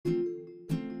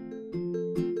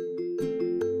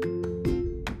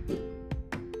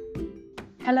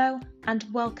Hello and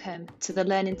welcome to the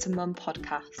Learning to Mum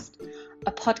podcast,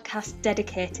 a podcast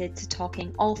dedicated to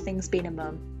talking all things being a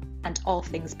mum and all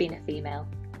things being a female.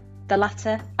 The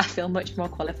latter I feel much more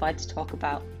qualified to talk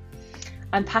about.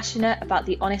 I'm passionate about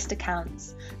the honest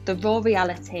accounts, the raw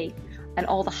reality, and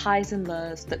all the highs and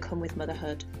lows that come with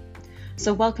motherhood.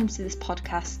 So welcome to this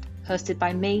podcast hosted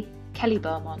by me, Kelly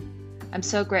Beaumont. I'm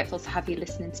so grateful to have you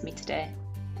listening to me today.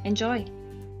 Enjoy.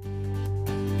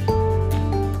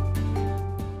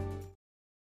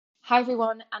 Hi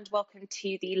everyone and welcome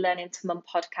to the Learning to Mum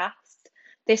podcast.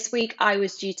 This week I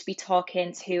was due to be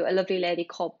talking to a lovely lady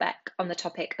called Beck on the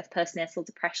topic of postnatal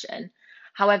depression.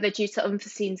 However, due to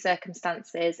unforeseen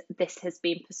circumstances, this has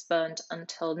been postponed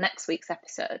until next week's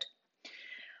episode.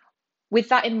 With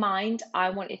that in mind,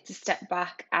 I wanted to step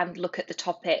back and look at the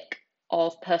topic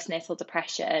of postnatal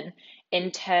depression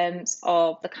in terms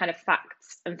of the kind of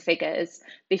facts and figures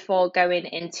before going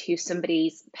into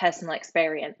somebody's personal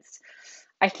experience.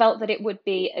 I felt that it would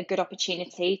be a good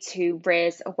opportunity to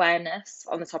raise awareness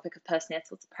on the topic of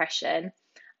postnatal depression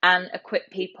and equip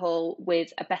people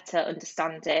with a better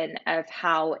understanding of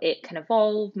how it can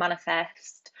evolve,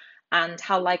 manifest, and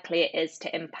how likely it is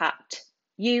to impact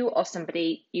you or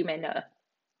somebody you may know.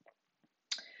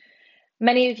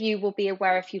 Many of you will be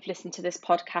aware, if you've listened to this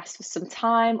podcast for some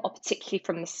time, or particularly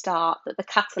from the start, that the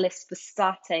catalyst for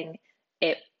starting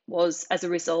it was as a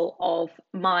result of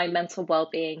my mental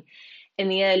well-being in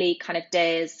the early kind of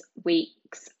days,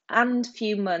 weeks, and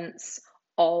few months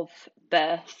of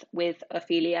birth with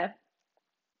Ophelia.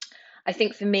 I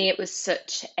think for me, it was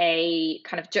such a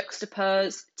kind of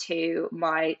juxtapose to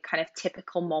my kind of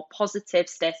typical, more positive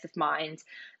state of mind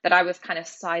that I was kind of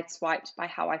sideswiped by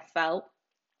how I felt.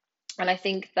 And I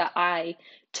think that I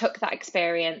took that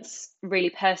experience really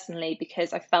personally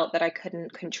because I felt that I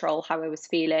couldn't control how I was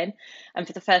feeling. And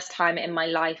for the first time in my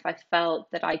life, I felt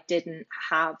that I didn't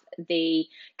have the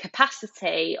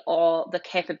capacity or the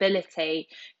capability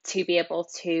to be able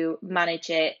to manage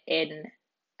it in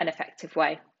an effective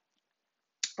way.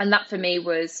 And that for me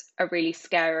was a really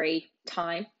scary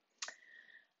time.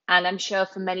 And I'm sure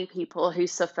for many people who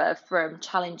suffer from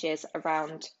challenges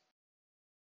around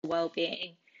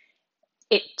well-being,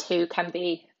 it too can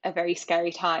be a very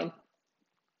scary time.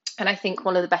 And I think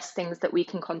one of the best things that we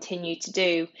can continue to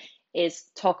do is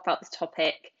talk about the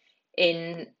topic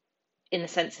in the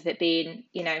sense of it being,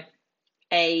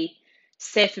 a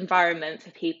safe environment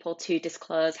for people to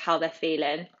disclose how they're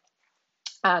feeling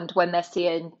and when they're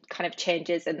seeing kind of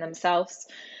changes in themselves.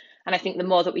 And I think the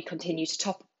more that we continue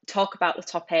to talk about the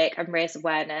topic and raise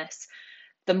awareness,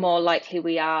 the more likely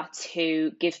we are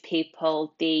to give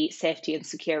people the safety and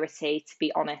security to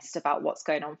be honest about what's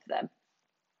going on for them.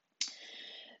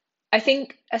 I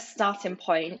think a starting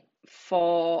point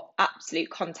for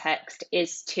absolute context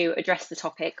is to address the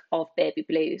topic of baby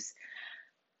blues.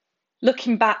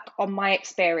 Looking back on my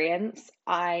experience,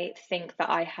 I think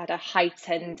that I had a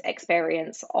heightened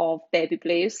experience of baby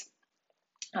blues.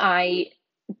 I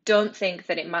don't think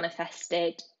that it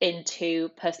manifested into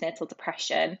postnatal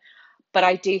depression, but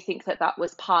I do think that that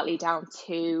was partly down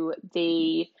to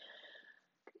the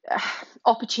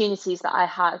opportunities that I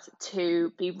had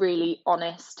to be really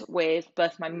honest with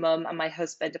both my mum and my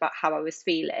husband about how I was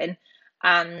feeling.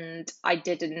 And I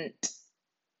didn't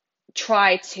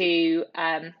try to,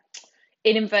 in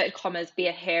inverted commas, be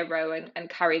a hero and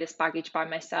carry this baggage by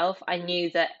myself. I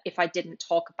knew that if I didn't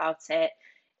talk about it,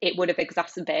 it would have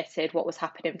exacerbated what was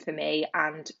happening for me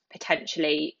and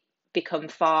potentially become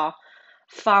far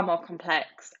more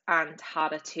complex and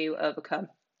harder to overcome.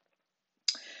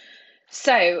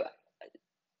 So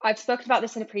I've spoken about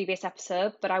this in a previous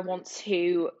episode, but I want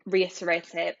to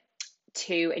reiterate it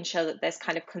to ensure that there's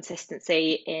kind of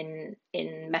consistency in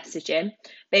messaging.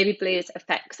 Baby blues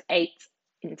affects 8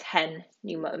 in 10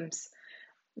 new mums,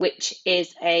 which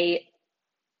is a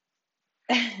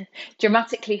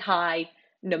dramatically high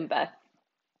number.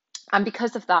 And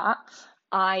because of that,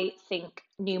 I think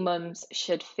new mums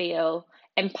should feel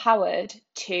empowered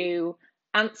to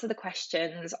answer the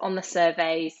questions on the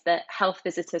surveys that health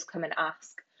visitors come and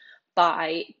ask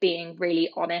by being really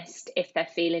honest if they're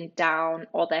feeling down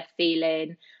or they're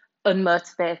feeling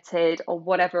unmotivated or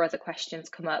whatever other questions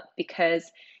come up, because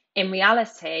in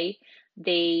reality,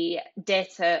 the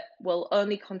data will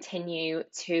only continue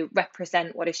to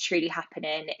represent what is truly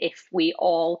happening if we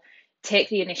all take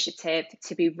the initiative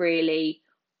to be really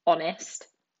honest.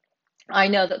 I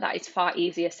know that that is far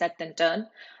easier said than done.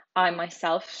 I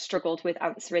myself struggled with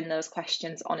answering those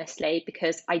questions honestly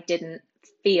because I didn't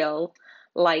feel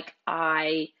like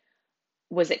I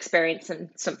was experiencing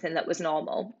something that was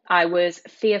normal. I was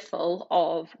fearful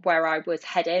of where I was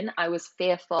heading. I was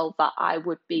fearful that I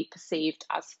would be perceived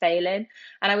as failing.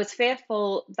 And I was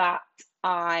fearful that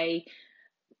I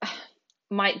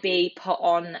might be put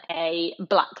on a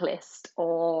blacklist,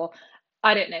 or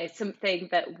I don't know, something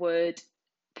that would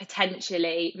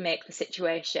potentially make the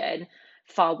situation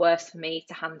far worse for me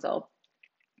to handle.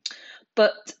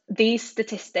 But these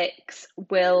statistics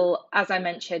will, as I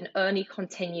mentioned, only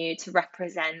continue to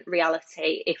represent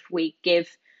reality if we give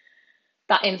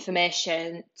that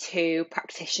information to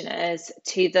practitioners,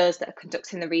 to those that are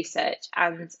conducting the research.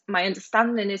 And my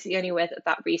understanding is the only way that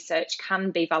that research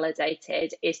can be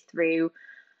validated is through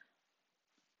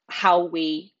how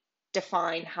we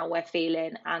define how we're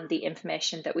feeling and the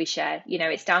information that we share. You know,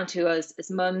 it's down to us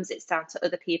as mums, it's down to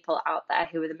other people out there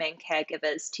who are the main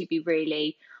caregivers to be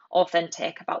really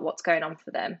authentic about what's going on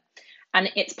for them. And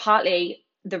it's partly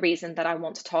the reason that I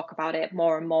want to talk about it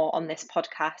more and more on this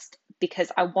podcast,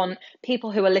 because I want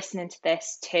people who are listening to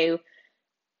this to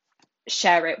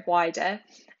share it wider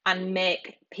and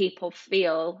make people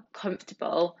feel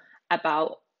comfortable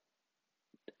about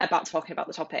talking about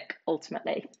the topic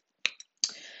ultimately.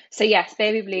 So yes,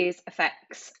 baby blues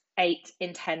affects 8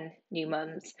 in 10 new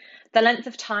mums. The length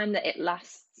of time that it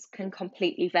lasts can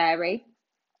completely vary.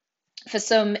 For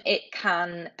some, it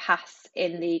can pass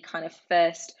in the kind of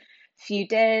first few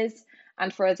days,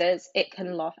 and for others, it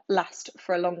can last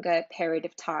for a longer period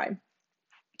of time.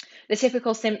 The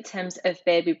typical symptoms of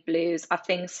baby blues are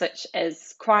things such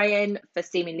as crying for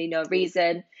seemingly no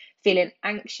reason, feeling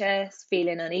anxious,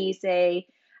 feeling uneasy,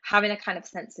 having a kind of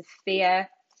sense of fear,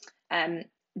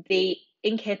 the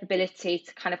incapability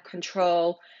to kind of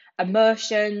control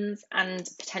emotions, and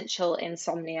potential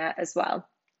insomnia as well.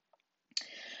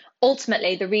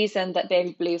 Ultimately, the reason that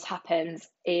baby blues happens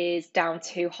is down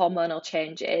to hormonal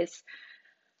changes.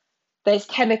 There's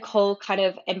chemical kind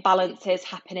of imbalances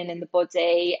happening in the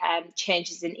body,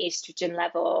 changes in estrogen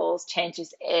levels,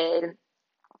 changes in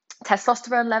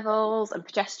testosterone levels and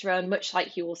progesterone, much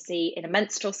like you will see in a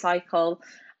menstrual cycle.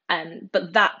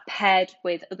 But that paired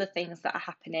with other things that are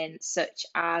happening, such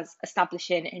as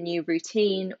establishing a new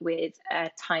routine with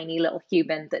a tiny little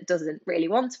human that doesn't really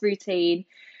want a routine,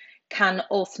 can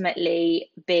ultimately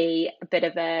be a bit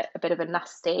of a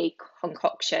nasty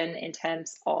concoction in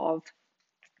terms of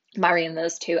marrying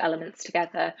those two elements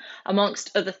together,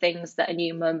 amongst other things that a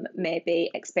new mum may be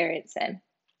experiencing.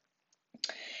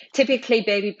 Typically,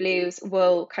 baby blues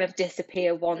will kind of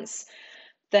disappear once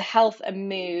the health and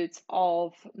mood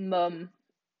of mum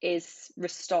is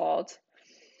restored.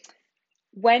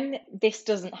 When this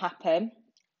doesn't happen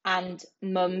and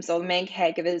mums or the main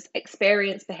caregivers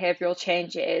experience behavioural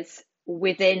changes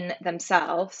within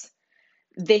themselves,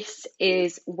 this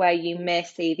is where you may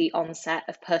see the onset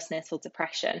of postnatal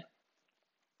depression.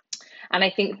 And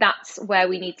I think that's where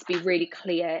we need to be really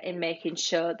clear in making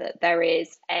sure that there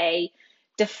is a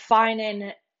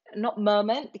defining, not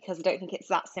moment, because I don't think it's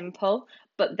that simple,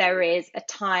 but there is a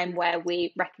time where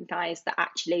we recognise that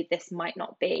actually this might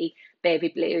not be baby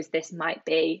blues, this might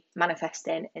be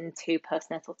manifesting into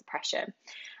postnatal depression.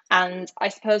 And I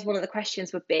suppose one of the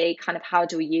questions would be kind of, how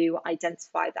do you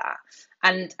identify that?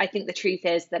 And I think the truth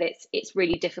is that it's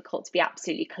really difficult to be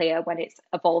absolutely clear when it's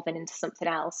evolving into something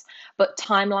else. But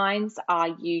timelines are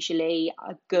usually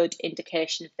a good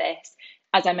indication of this.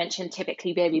 As I mentioned,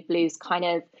 typically baby blues kind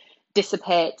of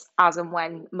dissipates as and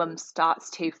when mum starts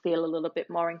to feel a little bit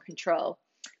more in control.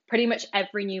 Pretty much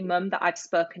every new mum that I've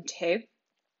spoken to,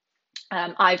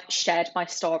 I've shared my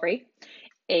story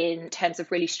in terms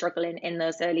of really struggling in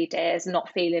those early days,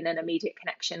 not feeling an immediate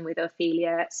connection with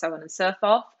Ophelia, so on and so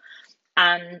forth.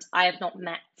 And I have not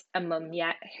met a mum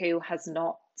yet who has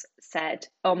not said,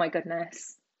 oh my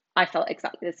goodness, I felt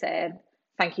exactly the same.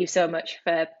 Thank you so much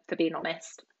for being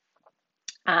honest.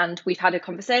 And we've had a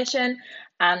conversation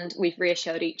and we've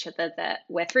reassured each other that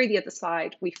we're through the other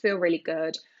side, we feel really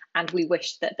good, and we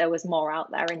wish that there was more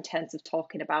out there in terms of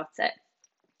talking about it.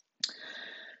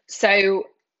 So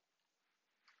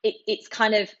it's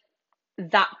kind of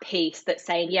that piece that's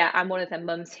saying, yeah, I'm one of them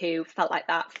mums who felt like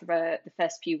that for the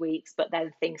first few weeks, but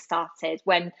then things started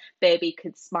when baby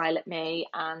could smile at me,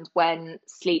 and when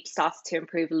sleep started to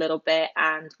improve a little bit,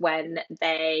 and when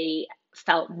they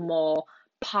felt more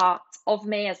part of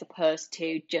me as opposed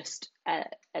to just a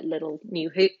little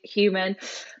new human.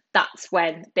 That's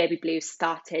when baby blues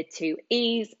started to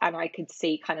ease and I could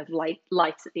see kind of light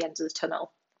at the end of the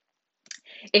tunnel.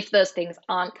 If those things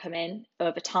aren't coming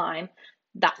over time,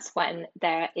 that's when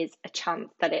there is a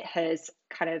chance that it has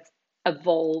kind of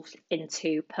evolved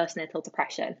into postnatal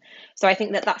depression. So I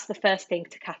think that that's the first thing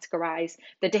to categorize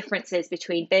the differences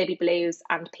between baby blues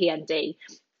and PMD.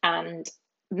 And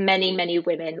many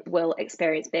women will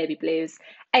experience baby blues,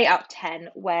 8 out of 10,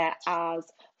 whereas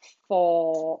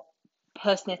for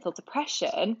postnatal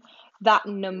depression, that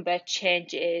number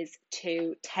changes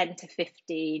to 10 to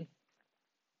 15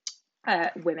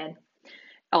 women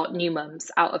or new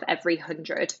mums out of every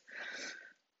 100.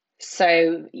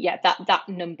 So yeah, that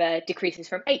number decreases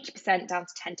from 80% down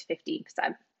to 10 to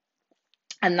 15%.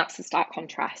 And that's the stark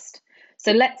contrast.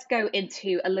 So let's go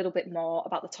into a little bit more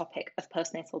about the topic of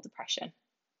postnatal depression.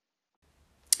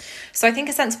 So I think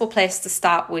a sensible place to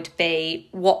start would be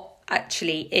what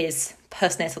actually is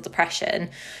postnatal depression,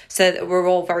 so that we're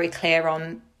all very clear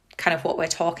on kind of what we're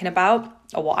talking about,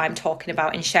 or what I'm talking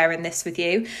about in sharing this with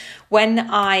you. When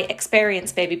I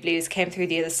experienced baby blues, came through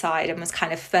the other side and was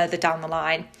kind of further down the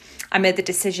line, I made the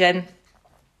decision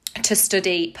to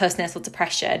study postnatal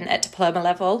depression at diploma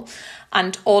level,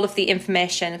 and all of the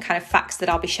information, kind of facts that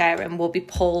I'll be sharing, will be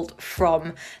pulled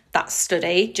from that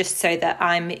study, just so that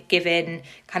I'm giving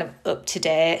kind of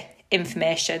up-to-date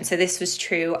information. So this was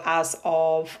true as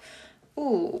of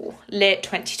late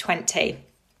 2020.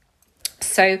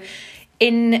 So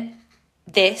in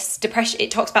this depression,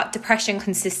 it talks about depression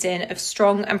consisting of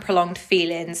strong and prolonged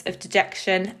feelings of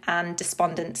dejection and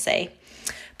despondency.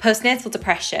 Postnatal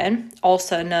depression,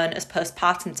 also known as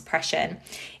postpartum depression,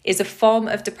 is a form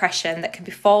of depression that can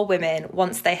befall women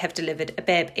once they have delivered a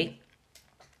baby.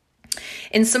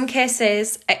 In some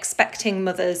cases, expecting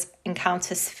mothers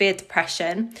encounter severe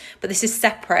depression, but this is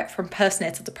separate from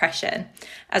postnatal depression,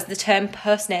 as the term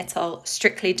postnatal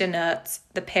strictly denotes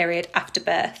the period after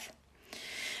birth.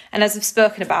 And as I've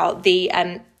spoken about, the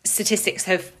statistics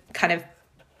have kind of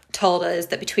told us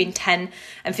that between 10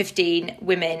 and 15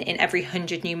 women in every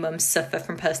 100 new mums suffer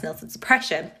from postnatal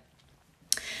depression.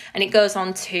 And it goes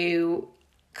on to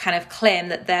kind of claim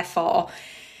that therefore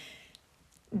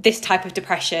this type of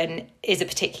depression is a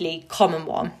particularly common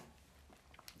one.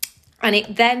 And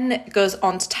it then goes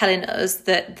on to telling us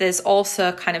that there's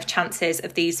also kind of chances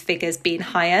of these figures being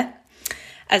higher,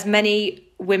 as many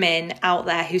women out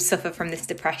there who suffer from this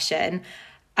depression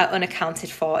are unaccounted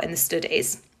for in the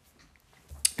studies.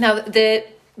 Now, the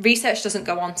research doesn't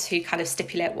go on to kind of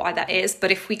stipulate why that is, but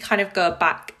if we kind of go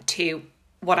back to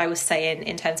what I was saying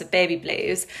in terms of baby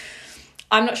blues,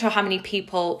 I'm not sure how many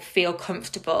people feel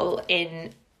comfortable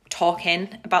in talking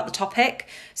about the topic.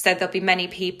 So there'll be many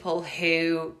people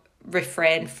who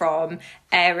refrain from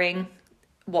airing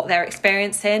what they're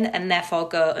experiencing and therefore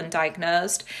go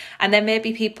undiagnosed. And there may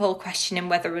be people questioning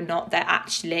whether or not they're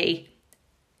actually,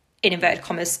 in inverted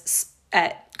commas,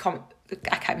 I can't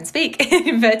even speak, in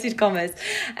inverted commas,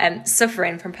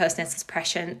 suffering from postnatal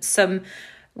depression. Some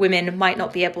women might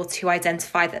not be able to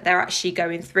identify that they're actually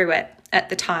going through it at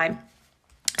the time.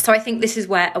 So I think this is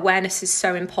where awareness is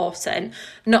so important,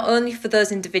 not only for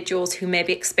those individuals who may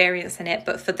be experiencing it,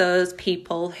 but for those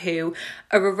people who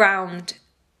are around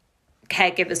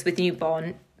caregivers with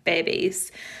newborn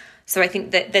babies. So I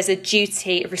think that there's a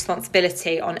duty of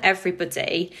responsibility on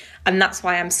everybody, and that's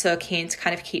why I'm so keen to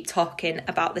kind of keep talking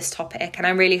about this topic. And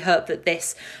I really hope that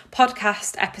this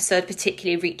podcast episode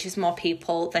particularly reaches more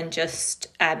people than just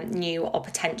new or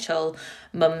potential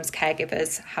mums,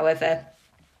 caregivers,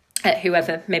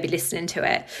 whoever may be listening to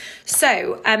it.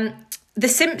 So the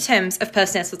symptoms of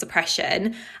postnatal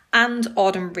depression and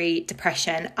ordinary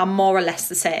depression are more or less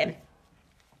the same.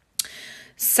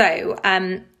 So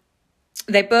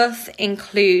they both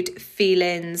include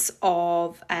feelings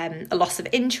of a loss of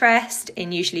interest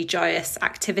in usually joyous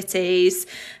activities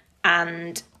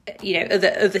and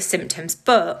other symptoms,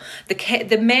 but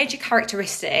the major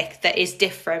characteristic that is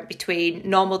different between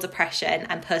normal depression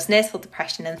and postnatal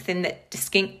depression, and the thing that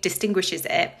distinguishes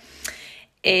it,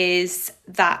 is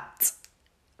that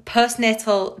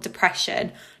postnatal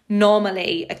depression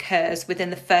normally occurs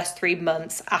within the first 3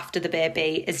 months after the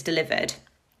baby is delivered.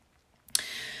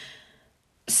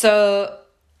 So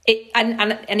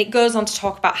it goes on to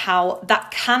talk about how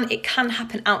it can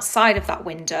happen outside of that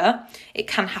window. It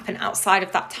can happen outside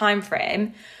of that time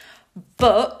frame.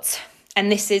 But,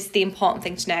 and this is the important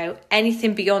thing to know,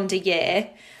 anything beyond a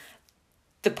year,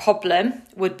 the problem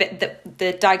would be that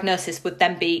the diagnosis would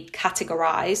then be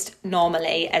categorised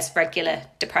normally as regular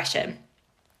depression.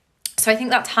 So I think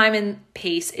that timing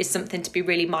piece is something to be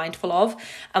really mindful of,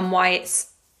 and why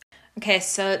it's... Okay,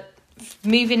 so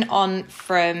moving on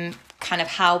from kind of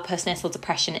how postnatal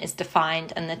depression is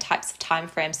defined and the types of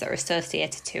timeframes that are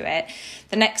associated to it,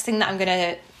 the next thing that I'm going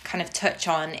to kind of touch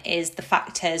on is the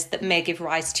factors that may give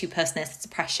rise to postnatal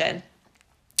depression.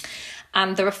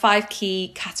 And there are 5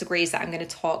 key categories that I'm going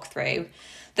to talk through.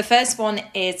 The first one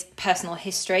is personal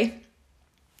history.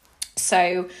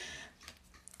 So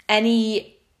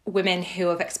any women who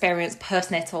have experienced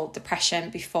postnatal depression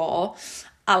before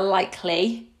are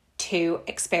likely to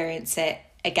experience it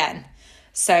again.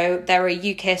 So there are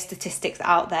UK statistics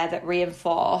out there that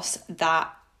reinforce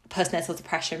that postnatal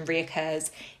depression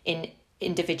reoccurs in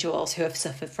individuals who have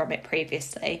suffered from it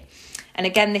previously. And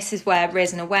again, this is where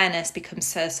raising awareness becomes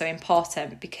so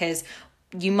important, because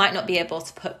you might not be able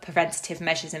to put preventative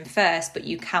measures in first, but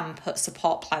you can put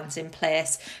support plans in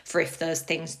place for if those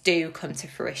things do come to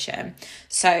fruition.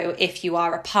 So if you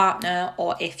are a partner,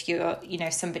 or if you're,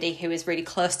 somebody who is really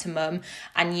close to mum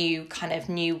and you kind of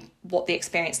knew what the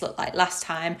experience looked like last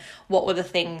time, what were the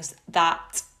things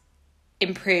that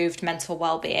improved mental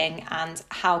well-being, and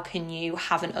how can you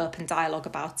have an open dialogue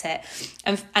about it?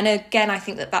 And again, I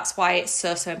think that's why it's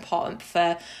so important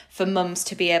for mums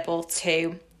to be able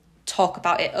to talk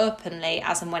about it openly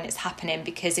as and when it's happening,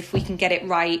 because if we can get it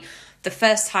right the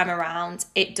first time around,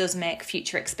 it does make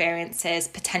future experiences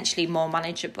potentially more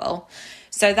manageable.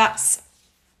 So that's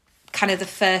kind of the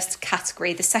first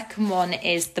category. The second one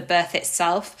is the birth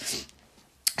itself.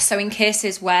 So in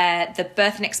cases where the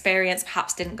birthing experience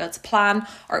perhaps didn't go to plan,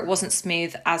 or it wasn't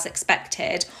smooth as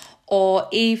expected, or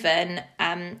even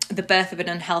the birth of an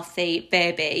unhealthy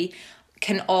baby,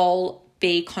 can all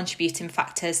be contributing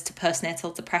factors to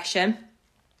postnatal depression.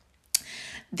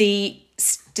 The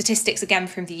statistics, again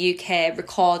from the UK,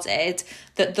 recorded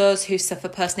that those who suffer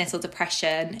postnatal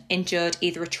depression endured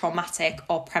either a traumatic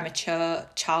or premature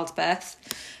childbirth.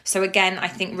 So again, I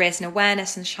think raising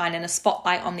awareness and shining a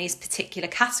spotlight on these particular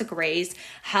categories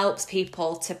helps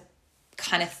people to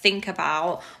kind of think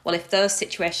about, well, if those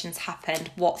situations happened,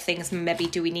 what things maybe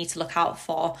do we need to look out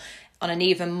for on an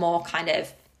even more kind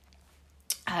of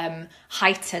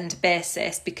heightened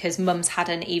basis, because mum's had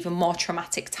an even more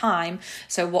traumatic time.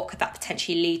 So what could that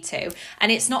potentially lead to?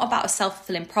 And it's not about a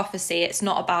self-fulfilling prophecy. It's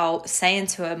not about saying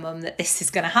to a mum that this is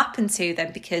going to happen to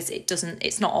them, because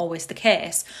it's not always the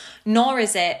case. Nor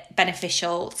is it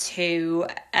beneficial to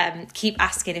keep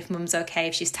asking if mum's okay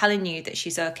if she's telling you that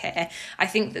she's okay. I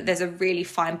think that there's a really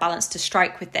fine balance to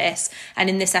strike with this. And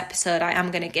in this episode, I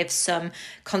am going to give some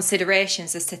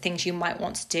considerations as to things you might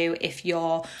want to do if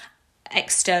you're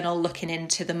external looking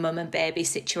into the mum and baby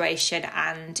situation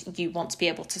and you want to be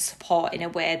able to support in a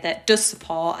way that does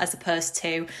support, as opposed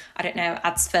to,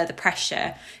 adds further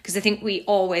pressure. Because I think we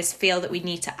always feel that we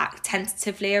need to act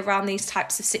tentatively around these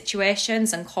types of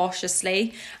situations and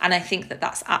cautiously, and I think that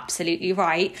that's absolutely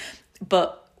right,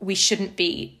 but we shouldn't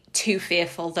be too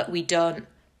fearful that we don't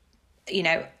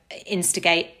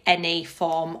instigate any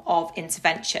form of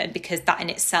intervention, because that in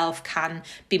itself can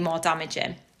be more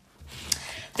damaging.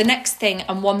 The next thing,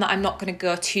 and one that I'm not going to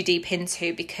go too deep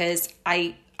into, because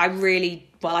I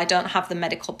don't have the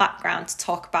medical background to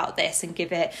talk about this and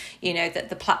give it,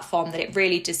 the platform that it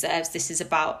really deserves. This is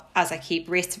about, as I keep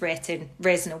reiterating,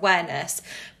 raising awareness.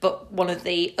 But one of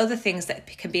the other things that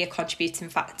can be a contributing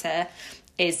factor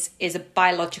is a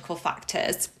biological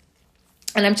factors.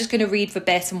 And I'm just going to read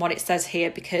verbatim what it says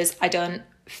here, because I don't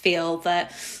feel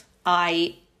that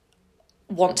I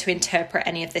want to interpret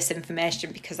any of this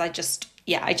information, because I just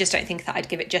don't think that I'd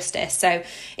give it justice. So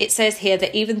it says here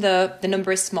that even though the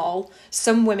number is small,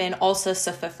 some women also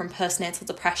suffer from postnatal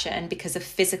depression because of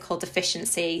physical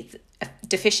deficiencies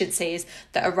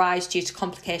that arise due to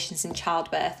complications in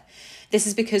childbirth. This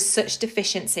is because such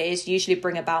deficiencies usually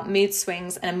bring about mood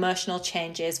swings and emotional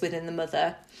changes within the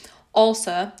mother.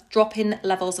 Also, dropping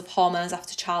levels of hormones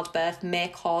after childbirth may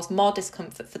cause more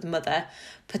discomfort for the mother,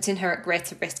 putting her at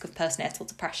greater risk of postnatal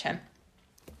depression.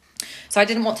 So I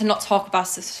didn't want to not talk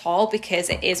about this at all, because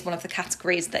it is one of the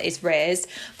categories that is raised,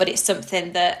 but it's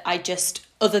something that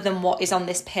other than what is on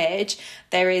this page,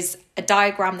 there is a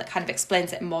diagram that kind of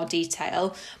explains it in more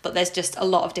detail, but there's just a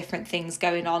lot of different things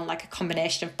going on, like a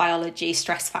combination of biology,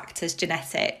 stress factors,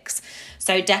 genetics.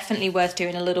 So definitely worth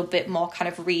doing a little bit more kind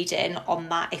of reading on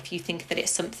that if you think that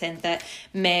it's something that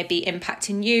may be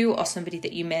impacting you or somebody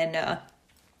that you may know.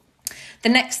 The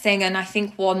next thing, and I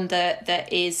think one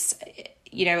that is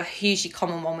a hugely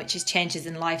common one, which is changes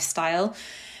in lifestyle.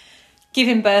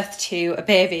 Giving birth to a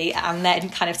baby and then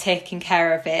kind of taking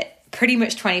care of it pretty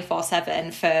much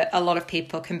 24/7 for a lot of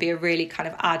people can be a really kind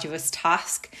of arduous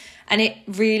task. And it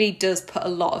really does put a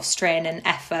lot of strain and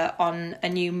effort on a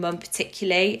new mum,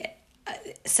 particularly.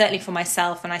 Certainly for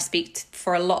myself, and I speak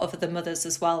for a lot of other mothers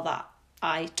as well that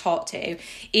I talk to,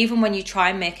 even when you try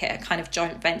and make it a kind of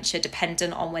joint venture,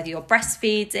 dependent on whether you're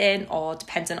breastfeeding or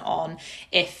dependent on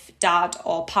if dad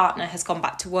or partner has gone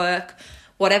back to work,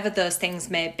 whatever those things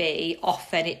may be,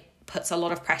 often it puts a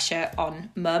lot of pressure on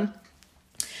mum.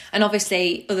 And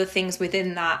obviously other things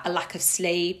within that, a lack of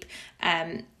sleep,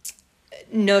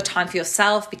 no time for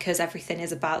yourself because everything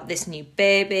is about this new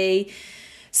baby.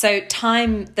 So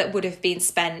time that would have been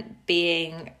spent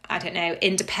being, I don't know,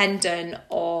 independent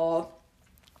or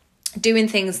doing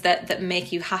things that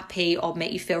make you happy or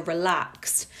make you feel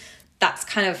relaxed, that's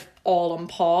kind of all on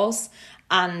pause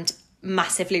and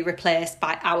massively replaced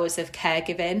by hours of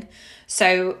caregiving.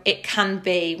 So it can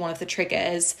be one of the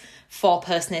triggers for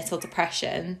postnatal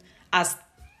depression as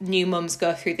new mums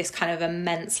go through this kind of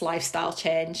immense lifestyle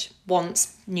change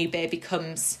once new baby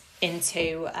comes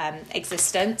into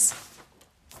existence.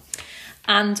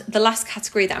 And the last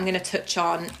category that I'm going to touch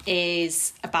on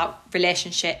is about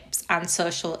relationships and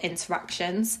social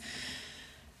interactions.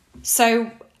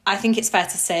 So I think it's fair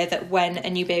to say that when a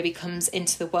new baby comes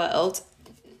into the world,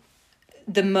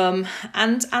 the mum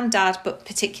and dad, but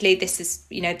particularly this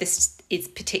is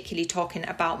particularly talking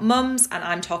about mums, and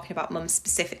I'm talking about mums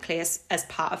specifically as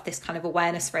part of this kind of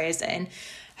awareness raising,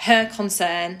 her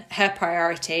concern, her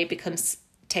priority becomes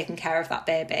taking care of that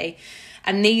baby.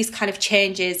 And these kind of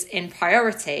changes in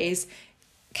priorities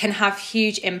can have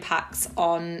huge impacts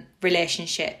on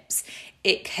relationships.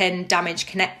 It can damage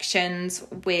connections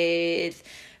with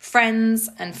friends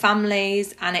and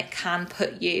families, and it can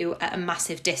put you at a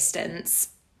massive distance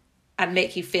and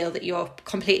make you feel that you're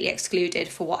completely excluded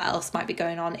for what else might be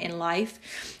going on in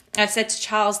life. I said to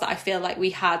Charles that I feel like we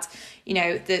had,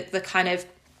 the kind of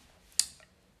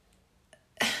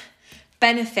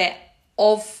benefit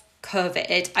of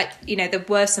COVID. There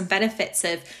were some benefits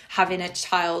of having a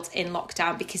child in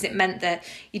lockdown because it meant that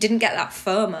you didn't get that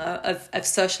FOMO of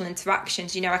social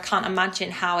interactions. I can't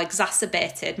imagine how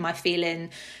exacerbated my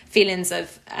feelings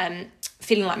of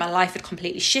feeling like my life had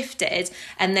completely shifted,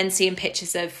 and then seeing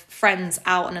pictures of friends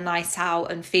out on a night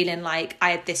out and feeling like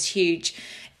I had this huge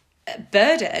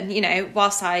burden.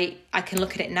 Whilst I can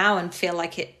look at it now and feel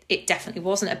like it definitely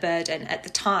wasn't a burden at the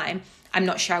time, I'm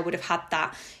not sure I would have had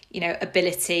that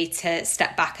ability to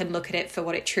step back and look at it for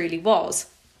what it truly was.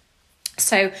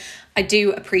 So I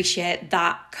do appreciate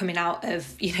that coming out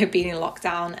of, being in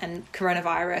lockdown and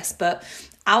coronavirus, but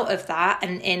out of that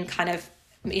and in kind of,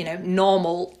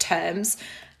 normal terms,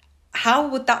 how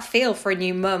would that feel for a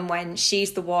new mum when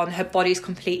she's the one, her body's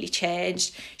completely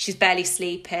changed, she's barely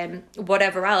sleeping,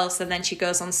 whatever else, and then she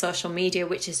goes on social media,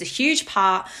 which is a huge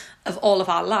part of all of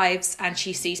our lives, and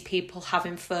she sees people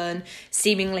having fun,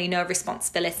 seemingly no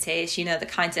responsibilities, the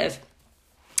kind of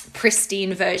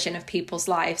pristine version of people's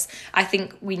lives. I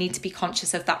think we need to be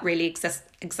conscious of that really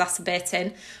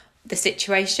exacerbating the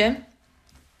situation.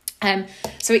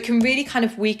 So it can really kind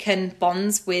of weaken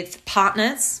bonds with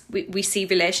partners. We see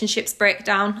relationships break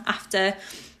down after,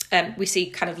 we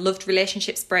see kind of loved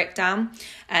relationships break down,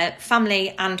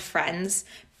 family and friends,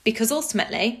 because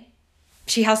ultimately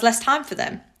she has less time for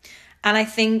them. And I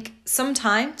think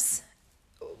sometimes,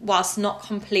 whilst not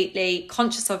completely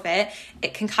conscious of it,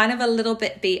 it can kind of a little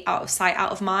bit be out of sight,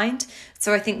 out of mind.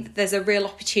 So I think that there's a real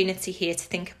opportunity here to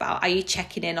think about, are you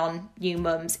checking in on new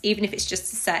mums, even if it's just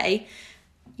to say,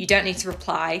 you don't need to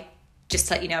reply, just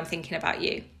to let you know I'm thinking about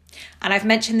you. And I've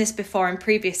mentioned this before in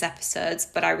previous episodes,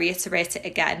 but I reiterate it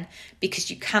again because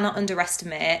you cannot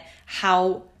underestimate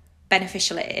how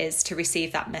beneficial it is to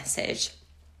receive that message.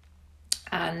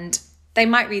 And they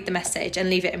might read the message and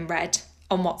leave it in red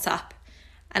on WhatsApp.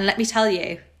 And let me tell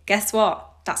you, guess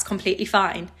what? That's completely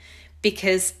fine.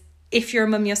 Because if you're a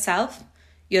mum yourself,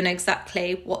 you'll know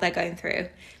exactly what they're going through.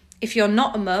 If you're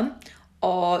not a mum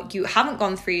or you haven't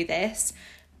gone through this,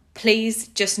 please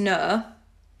just know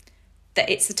that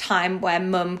it's a time where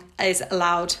mum is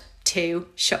allowed to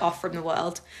shut off from the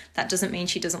world. That doesn't mean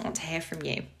she doesn't want to hear from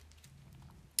you.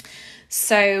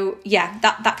 So yeah,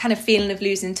 that kind of feeling of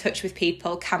losing touch with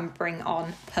people can bring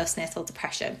on postnatal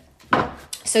depression.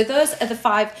 So those are the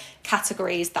 5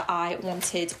 categories that I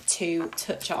wanted to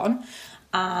touch on.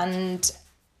 And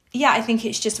yeah, I think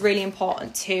it's just really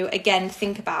important to, again,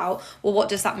 think about, well, what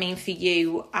does that mean for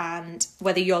you? And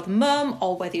whether you're the mum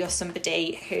or whether you're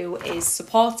somebody who is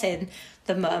supporting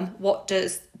the mum, what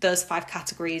does those 5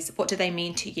 categories, what do they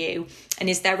mean to you? And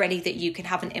is there any that you can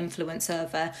have an influence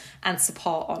over and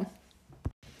support on?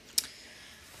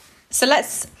 So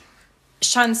let's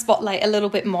shine the spotlight a little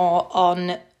bit more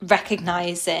on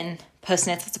recognising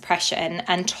postnatal depression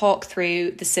and talk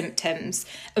through the symptoms,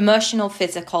 emotional,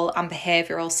 physical and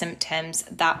behavioural symptoms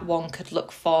that one could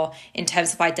look for in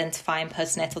terms of identifying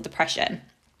postnatal depression.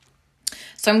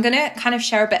 So I'm going to kind of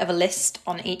share a bit of a list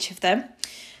on each of them,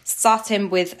 starting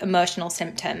with emotional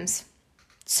symptoms.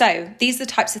 So these are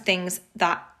the types of things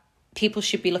that people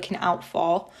should be looking out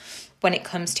for when it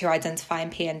comes to identifying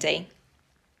PND.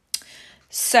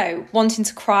 So, wanting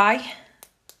to cry,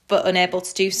 but unable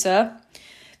to do so.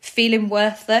 Feeling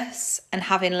worthless and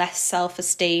having less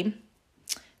self-esteem.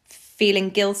 Feeling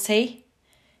guilty,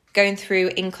 going through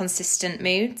inconsistent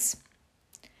moods.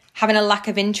 Having a lack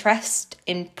of interest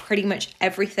in pretty much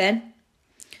everything.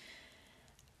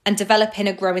 And developing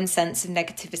a growing sense of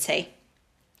negativity.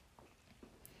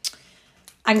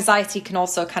 Anxiety can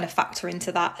also kind of factor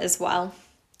into that as well.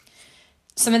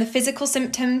 Some of the physical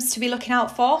symptoms to be looking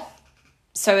out for.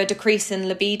 So a decrease in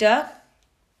libido.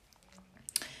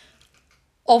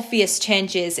 Obvious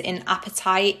changes in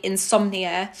appetite,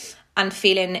 insomnia, and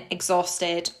feeling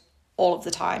exhausted all of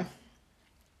the time.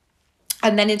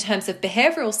 And then in terms of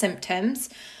behavioural symptoms,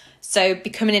 so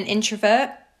becoming an introvert,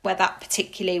 where that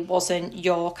particularly wasn't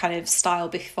your kind of style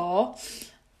before.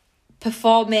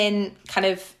 Performing kind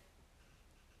of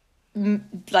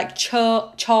like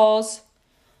chores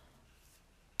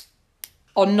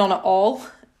or none at all,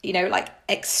 like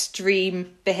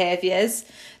extreme behaviours.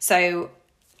 So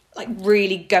like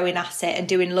really going at it and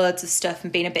doing loads of stuff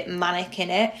and being a bit manic in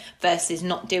it versus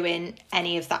not doing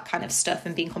any of that kind of stuff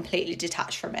and being completely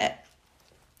detached from it.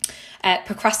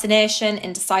 Procrastination,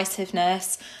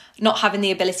 indecisiveness, not having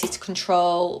the ability to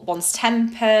control one's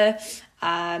temper,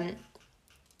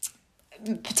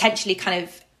 potentially kind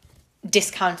of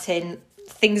discounting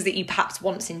things that you perhaps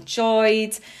once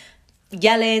enjoyed,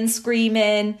 yelling,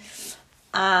 screaming,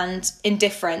 and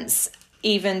indifference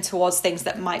even towards things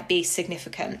that might be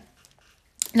significant.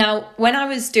 Now, when I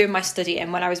was doing my study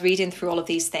and when I was reading through all of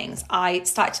these things, I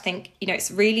started to think,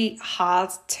 it's really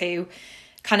hard to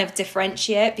kind of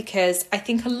differentiate, because I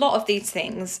think a lot of these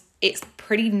things, it's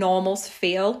pretty normal to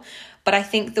feel. But I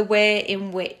think the way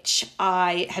in which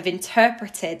I have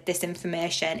interpreted this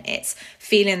information, it's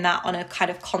feeling that on a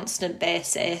kind of constant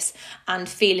basis and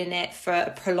feeling it for a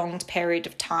prolonged period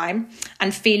of time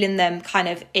and feeling them kind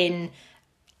of in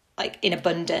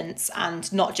abundance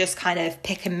and not just kind of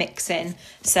pick and mix in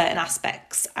certain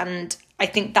aspects. And I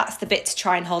think that's the bit to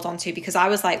try and hold on to, because I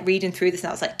was like reading through this and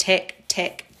I was like tick,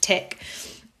 tick, tick.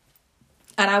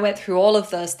 And I went through all of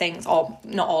those things, or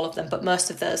not all of them, but most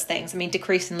of those things. I mean,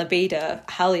 decrease in libido,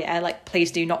 hell yeah, like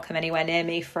please do not come anywhere near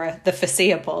me for the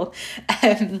foreseeable.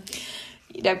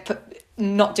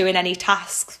 Not doing any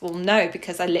tasks, well, no,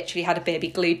 because I literally had a baby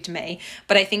glued to me.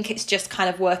 But I think it's just kind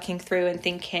of working through and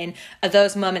thinking, are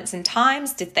those moments in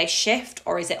times, did they shift,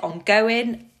 or is it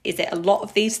ongoing? Is it a lot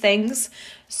of these things?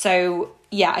 So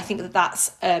yeah, I think that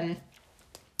that's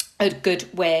a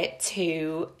good way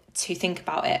to think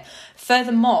about it.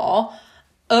 Furthermore,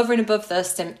 over and above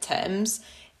those symptoms,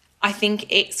 I think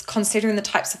it's considering the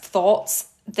types of thoughts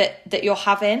that you're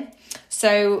having.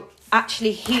 So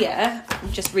actually here,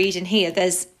 I'm just reading here,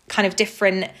 there's kind of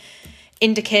different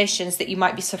indications that you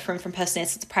might be suffering from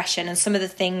postnatal depression, and some of the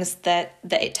things that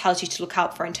it tells you to look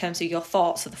out for in terms of your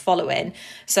thoughts are the following.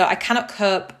 So I cannot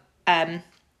cope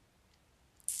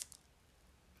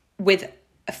with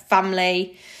a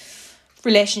family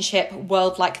relationship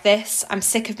world like this. I'm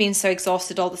sick of being so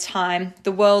exhausted all the time.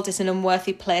 The world is an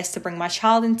unworthy place to bring my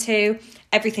child into.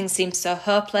 Everything seems so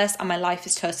hopeless and my life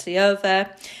is totally over.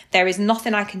 There is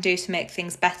nothing I can do to make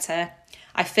things better.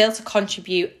 I fail to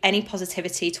contribute any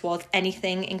positivity towards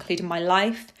anything, including my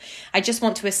life. I just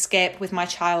want to escape with my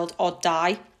child or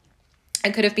die.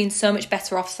 I could have been so much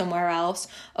better off somewhere else.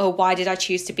 Oh, why did I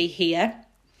choose to be here?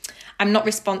 I'm not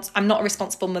a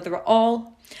responsible mother at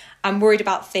all. I'm worried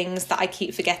about things that I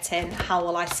keep forgetting. How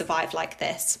will I survive like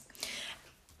this?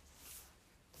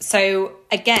 So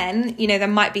again, there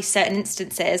might be certain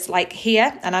instances like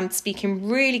here, and I'm speaking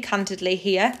really candidly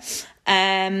here.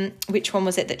 Which one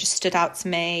was it that just stood out to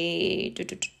me?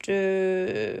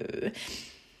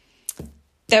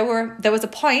 There was a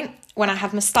point when I had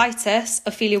mastitis,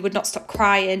 Ophelia would not stop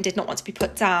crying, did not want to be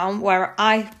put down, where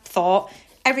I thought,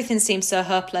 everything seems so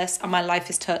hopeless and my life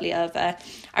is totally over.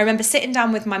 I remember sitting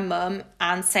down with my mum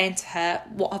and saying to her,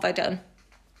 what have I done?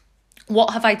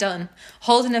 What have I done?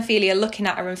 Holding Ophelia, looking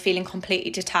at her and feeling completely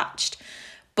detached.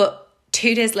 But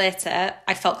 2 days later,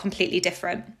 I felt completely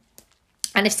different.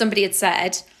 And if somebody had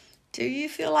said, do you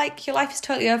feel like your life is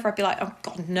totally over? I'd be like, oh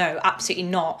God, no, absolutely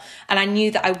not. And I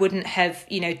knew that I wouldn't have,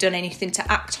 done anything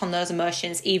to act on those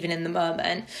emotions, even in the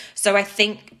moment. So I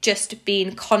think just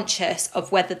being conscious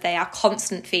of whether they are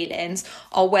constant feelings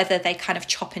or whether they kind of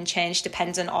chop and change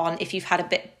depending on if you've had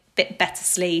a bit better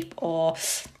sleep or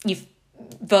you've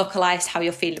vocalised how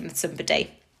you're feeling with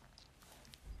somebody.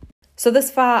 So thus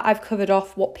far, I've covered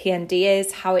off what PND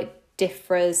is, how it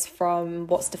differs from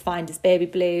what's defined as baby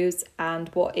blues and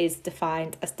what is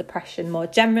defined as depression more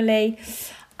generally.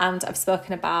 And I've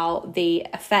spoken about the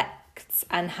effect affects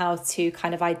and how to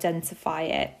kind of identify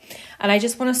it. And I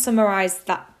just want to summarise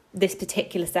this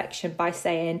particular section by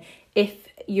saying, if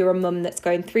you're a mum that's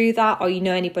going through that, or you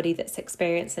know anybody that's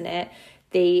experiencing it,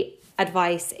 the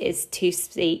advice is to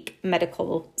seek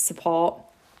medical support.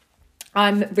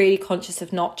 I'm really conscious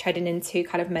of not treading into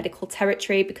kind of medical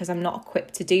territory because I'm not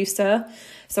equipped to do so.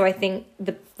 So I think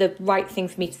the right thing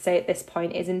for me to say at this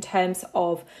point is, in terms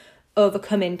of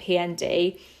overcoming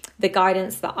PND, the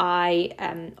guidance that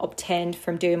I obtained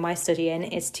from doing my studying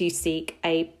is to seek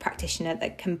a practitioner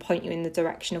that can point you in the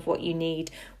direction of what you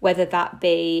need, whether that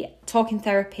be talking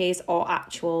therapies or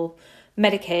actual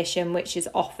medication, which is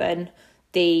often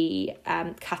the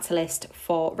catalyst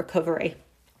for recovery.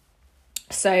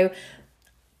 So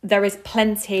there is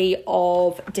plenty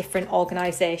of different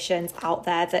organisations out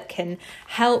there that can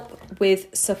help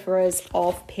with sufferers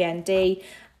of PND,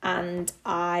 and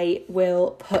I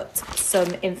will put some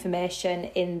information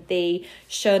in the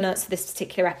show notes for this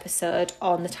particular episode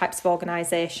on the types of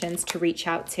organisations to reach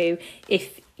out to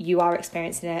if you are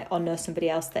experiencing it or know somebody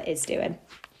else that is doing.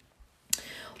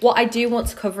 What I do want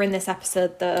to cover in this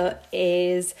episode, though,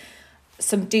 is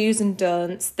some do's and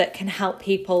don'ts that can help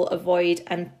people avoid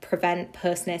and prevent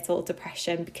postnatal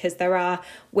depression, because there are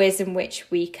ways in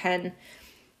which we can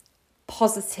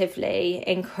positively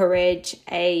encourage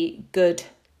a good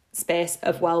space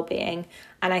of well-being.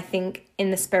 And I think,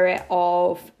 in the spirit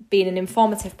of being an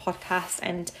informative podcast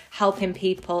and helping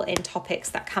people in topics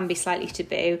that can be slightly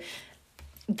taboo,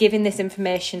 giving this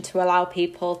information to allow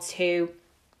people to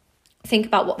think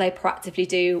about what they proactively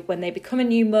do when they become a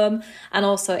new mum, and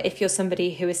also, if you're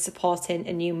somebody who is supporting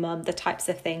a new mum, the types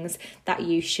of things that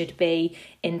you should be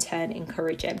in turn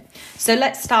encouraging. So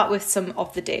let's start with some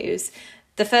of the do's.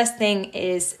 The first thing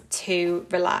is to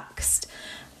relax.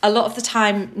 A lot of the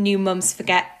time, new mums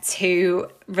forget to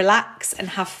relax and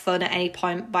have fun at any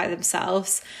point by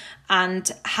themselves.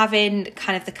 And having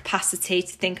kind of the capacity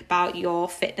to think about your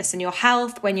fitness and your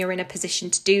health when you're in a position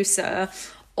to do so,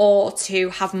 or to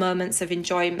have moments of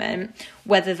enjoyment,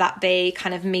 whether that be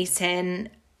kind of meeting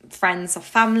friends or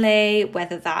family,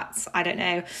 whether that's, I don't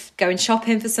know, going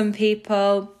shopping for some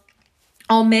people,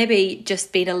 or maybe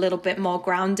just being a little bit more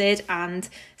grounded and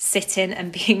sitting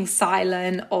and being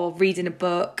silent or reading a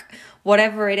book,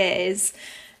 whatever it is.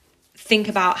 Think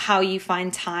about how you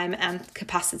find time and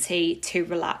capacity to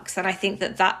relax. And I think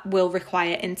that will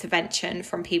require intervention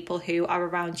from people who are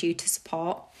around you to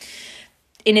support.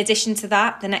 In addition to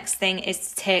that, the next thing is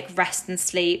to take rest and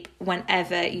sleep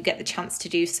whenever you get the chance to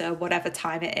do so, whatever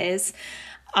time it is.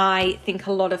 I think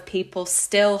a lot of people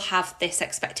still have this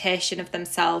expectation of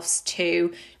themselves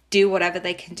to do whatever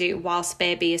they can do whilst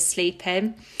baby is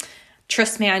sleeping.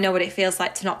 Trust me, I know what it feels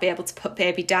like to not be able to put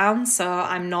baby down, so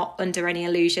I'm not under any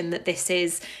illusion that this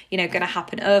is, going to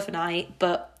happen overnight.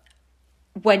 But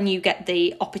when you get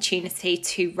the opportunity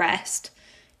to rest,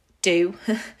 do.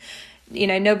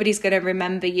 Nobody's going to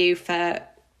remember you for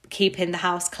keeping the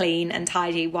house clean and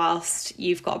tidy whilst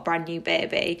you've got a brand new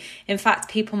baby. In fact,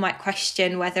 people might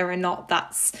question whether or not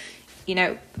that's,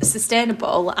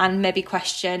 sustainable, and maybe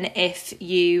question if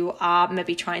you are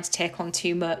maybe trying to take on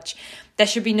too much. There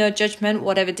should be no judgment,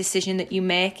 whatever decision that you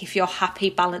make. If you're happy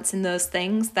balancing those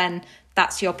things, then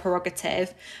that's your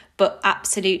prerogative. But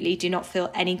absolutely do not feel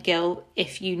any guilt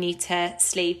if you need to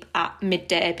sleep at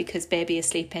midday because baby is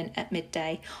sleeping at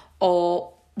midday,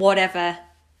 or whatever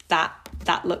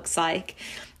that looks like.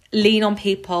 Lean on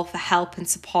people for help and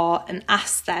support and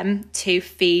ask them to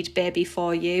feed baby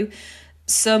for you.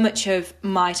 So much of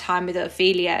my time with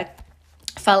Ophelia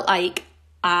felt like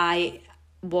I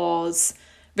was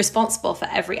responsible for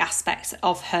every aspect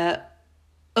of her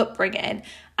upbringing,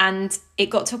 and it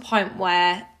got to a point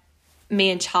where me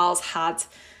and Charles had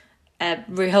a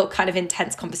real kind of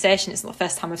intense conversation. It's not the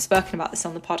first time I've spoken about this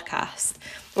on the podcast,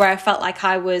 where I felt like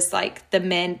I was like the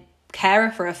main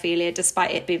carer for Ophelia,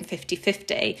 despite it being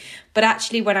 50-50. But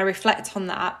actually, when I reflect on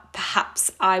that,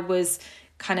 perhaps I was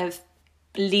kind of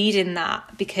leading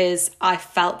that because I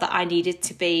felt that I needed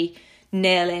to be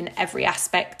nailing every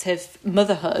aspect of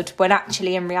motherhood, when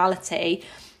actually in reality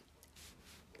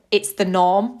it's the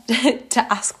norm to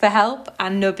ask for help,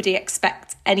 and nobody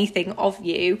expects anything of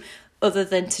you other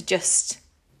than to just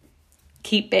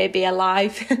keep baby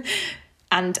alive.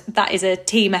 And that is a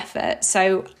team effort.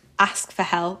 So ask for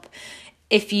help.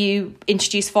 If you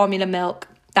introduce formula milk,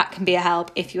 that can be a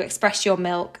help. If you express your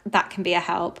milk, that can be a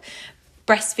help.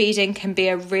 Breastfeeding can be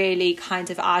a really kind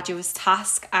of arduous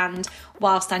task, and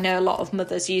whilst I know a lot of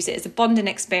mothers use it as a bonding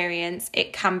experience,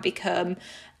 it can become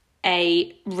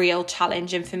a real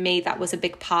challenge, and for me that was a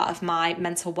big part of my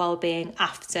mental well-being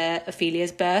after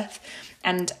Ophelia's birth.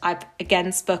 And I've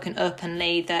again spoken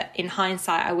openly that in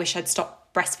hindsight I wish I'd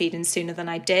stopped breastfeeding sooner than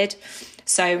I did.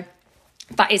 So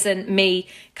that isn't me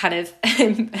kind of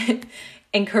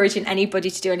encouraging anybody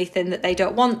to do anything that they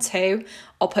don't want to,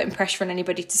 or putting pressure on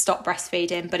anybody to stop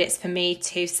breastfeeding, but it's for me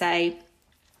to say,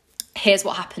 here's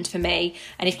what happened for me,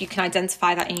 and if you can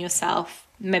identify that in yourself,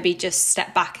 maybe just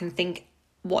step back and think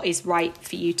what is right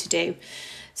for you to do.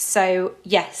 So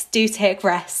yes, do take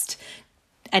rest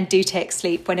and do take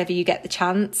sleep whenever you get the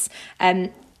chance.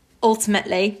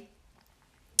 Ultimately,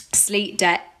 sleep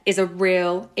debt is a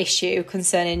real issue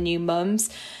concerning new mums,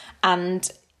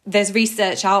 and there's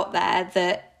research out there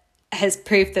that has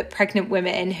proved that pregnant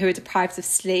women who are deprived of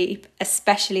sleep,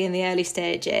 especially in the early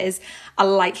stages, are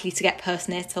likely to get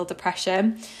postnatal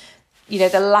depression. You know,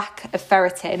 the lack of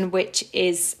ferritin, which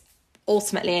is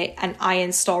ultimately an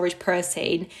iron storage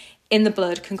protein in the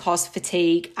blood, can cause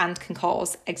fatigue and can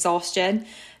cause exhaustion.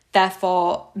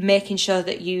 Therefore, making sure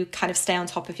that you kind of stay on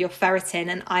top of your ferritin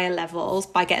and iron levels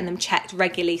by getting them checked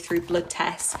regularly through blood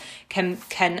tests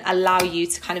can allow you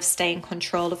to kind of stay in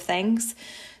control of things.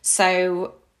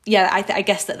 So yeah, I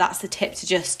guess that's the tip to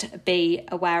just be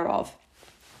aware of.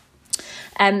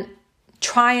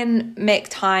 Try and make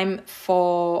time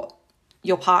for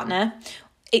your partner.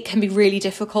 It can be really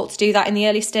difficult to do that in the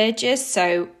early stages.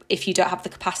 So if you don't have the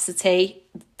capacity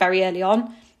very early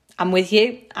on, I'm with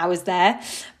you, I was there.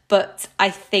 But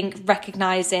I think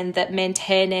recognising that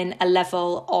maintaining a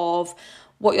level of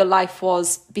what your life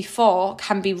was before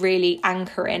can be really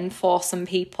anchoring for some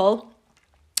people.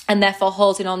 And therefore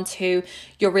holding on to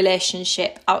your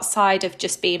relationship outside of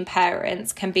just being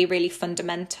parents can be really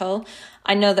fundamental.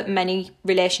 I know that many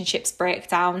relationships break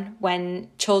down when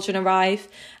children arrive,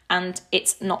 and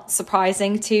it's not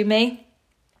surprising to me.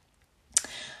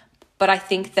 But I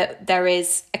think that there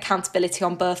is accountability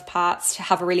on both parts to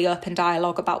have a really open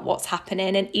dialogue about what's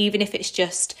happening. And even if it's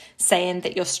just saying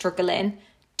that you're struggling,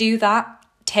 do that.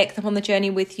 Take them on the journey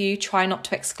with you. Try not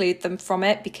to exclude them from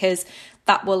it, because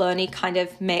that will only kind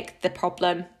of make the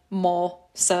problem more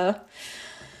so.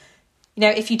 You know,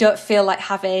 if you don't feel like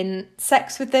having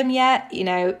sex with them yet, you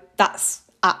know, that's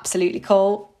absolutely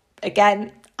cool.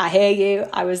 Again, I hear you.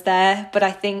 I was there. But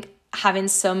I think having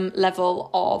some level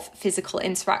of physical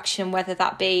interaction, whether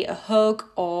that be a hug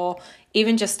or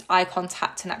even just eye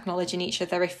contact and acknowledging each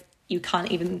other, if you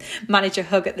can't even manage a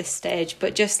hug at this stage,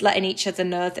 but just letting each other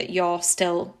know that you're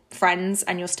still friends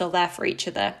and you're still there for each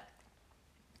other.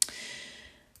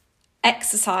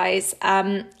 Exercise.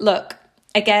 Look,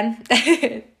 again,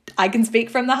 I can speak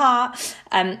from the heart.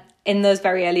 In those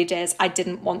very early days, I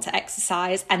didn't want to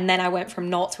exercise, and then I went from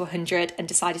 0 to 100 and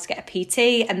decided to get a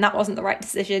PT, and that wasn't the right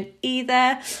decision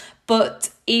either. But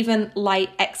even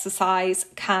light exercise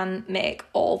can make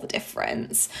all the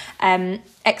difference.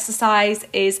 Exercise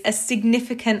is a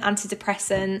significant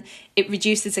antidepressant. It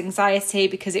reduces anxiety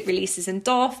because it releases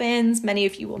endorphins. Many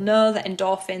of you will know that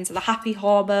endorphins are the happy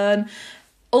hormone.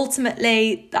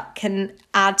 Ultimately, that can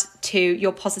add to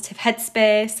your positive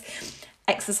headspace.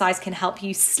 Exercise can help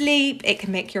you sleep, it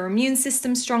can make your immune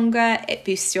system stronger, it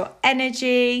boosts your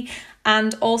energy,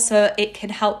 and also it can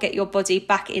help get your body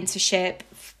back into shape.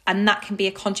 And that can be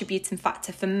a contributing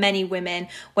factor for many women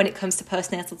when it comes to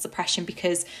postnatal depression,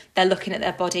 because they're looking at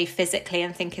their body physically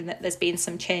and thinking that there's been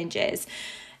some changes.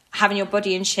 Having your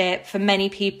body in shape for many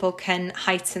people can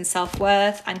heighten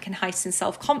self-worth and can heighten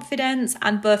self-confidence,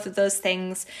 and both of those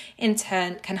things in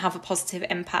turn can have a positive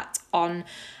impact on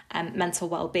mental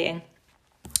well-being.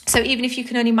 So even if you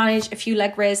can only manage a few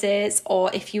leg raises,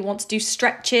 or if you want to do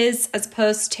stretches as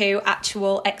opposed to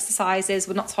actual exercises,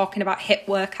 we're not talking about HIIT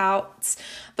workouts,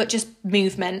 but just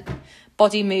movement,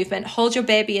 body movement. Hold your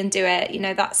baby and do it. You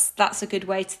know, that's a good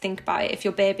way to think about it. If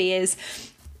your baby is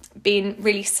being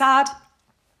really sad,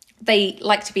 they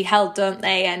like to be held, don't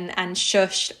they? And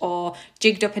shushed or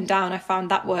jigged up and down. I found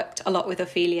that worked a lot with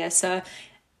Ophelia. So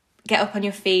get up on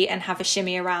your feet and have a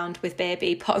shimmy around with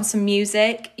baby. Put on some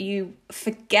music. You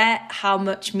forget how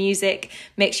much music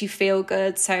makes you feel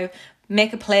good. So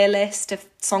make a playlist of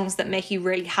songs that make you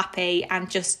really happy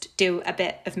and just do a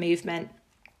bit of movement.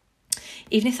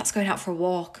 Even if that's going out for a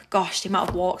walk. Gosh, the amount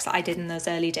of walks that I did in those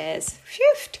early days.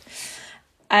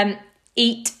 Phew.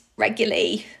 Eat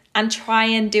regularly and try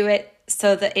and do it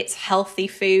so that it's healthy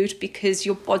food, because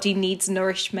your body needs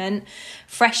nourishment.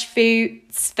 Fresh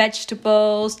fruits,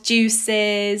 vegetables,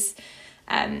 juices,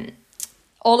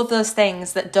 all of those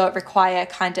things that don't require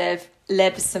kind of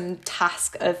laboursome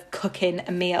task of cooking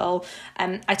a meal.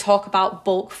 I talk about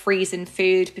bulk freezing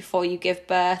food before you give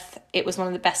birth. It was one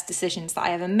of the best decisions that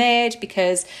I ever made,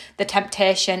 because the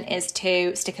temptation is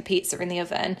to stick a pizza in the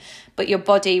oven, but your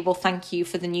body will thank you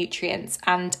for the nutrients.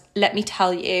 And let me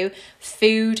tell you,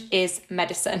 food is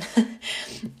medicine.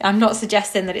 I'm not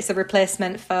suggesting that it's a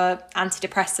replacement for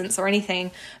antidepressants or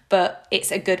anything, but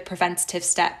it's a good preventative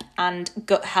step, and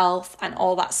gut health and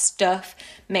all that stuff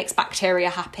makes bacteria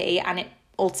happy, and it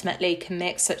ultimately can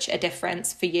make such a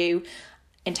difference for you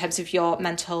in terms of your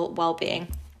mental well-being.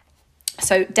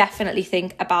 So definitely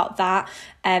think about that.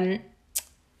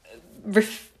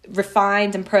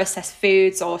 Refined and processed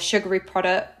foods or sugary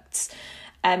products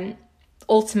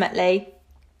ultimately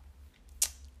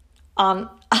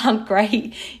aren't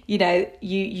great. You know,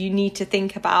 you need to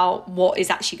think about what is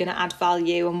actually going to add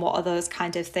value and what are those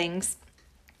kind of things.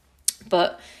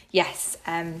 But yes,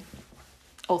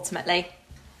 ultimately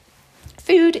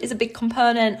food is a big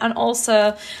component. And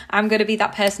also, I'm going to be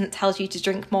that person that tells you to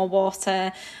drink more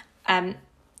water.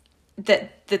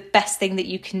 That the best thing that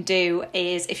you can do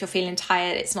is, if you're feeling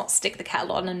tired, it's not stick the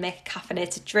kettle on and make a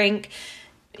caffeinated drink.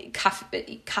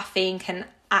 Caffeine can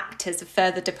act as a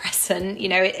further depressant. You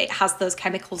know, it has those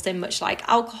chemicals in, much like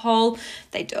alcohol.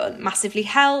 They don't massively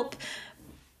help.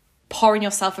 Pouring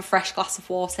yourself a fresh glass of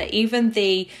water, even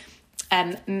the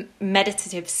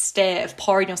meditative state of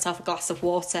pouring yourself a glass of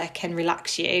water, can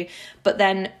relax you, but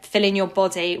then filling your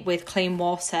body with clean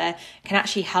water can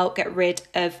actually help get rid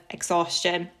of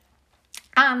exhaustion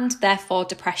and therefore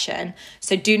depression.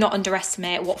 So do not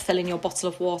underestimate what filling your bottle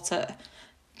of water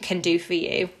can do for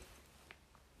you.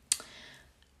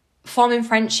 Forming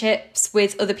friendships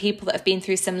with other people that have been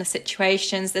through similar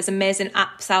situations. There's amazing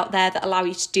apps out there that allow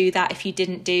you to do that if you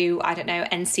didn't do, I don't know,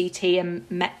 NCT and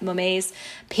Met Mummies.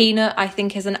 Peanut, I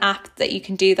think, is an app that you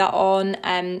can do that on.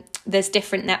 There's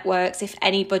different networks. If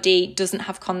anybody doesn't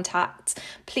have contacts,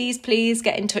 please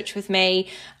get in touch with me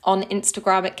on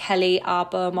Instagram at Kelly R.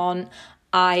 Beaumont.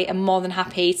 I am more than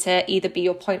happy to either be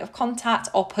your point of contact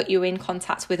or put you in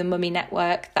contact with a mummy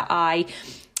network that I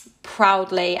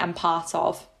proudly am part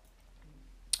of.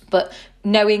 But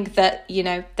knowing that, you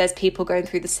know, there's people going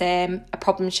through the same, a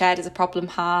problem shared is a problem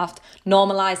halved,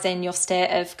 normalising your state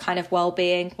of kind of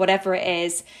well-being, whatever it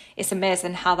is, it's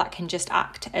amazing how that can just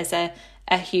act as a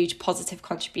huge positive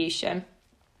contribution.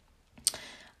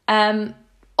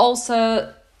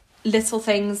 Also, little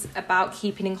things about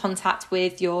keeping in contact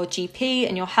with your GP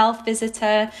and your health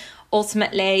visitor.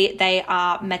 Ultimately, they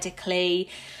are medically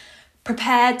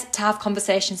prepared to have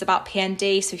conversations about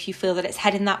PND. So if you feel that it's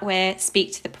heading that way,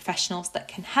 speak to the professionals that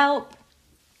can help.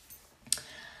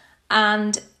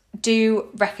 And do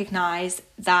recognise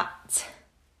that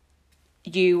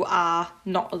you are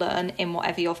not alone in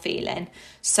whatever you're feeling.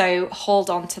 So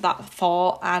hold on to that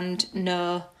thought and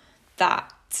know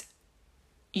that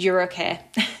you're okay.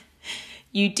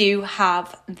 You do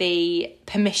have the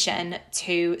permission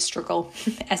to struggle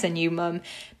as a new mum,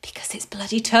 because it's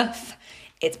bloody tough.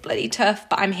 It's bloody tough,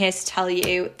 but I'm here to tell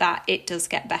you that it does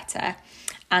get better,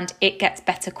 and it gets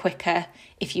better quicker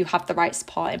if you have the right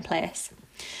support in place.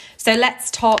 So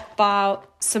let's talk about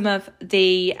some of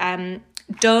the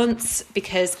don'ts,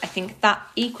 because I think that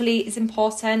equally is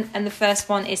important. And the first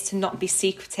one is to not be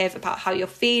secretive about how you're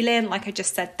feeling. Like I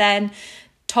just said then,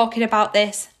 talking about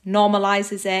this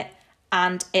normalises it,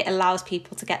 and it allows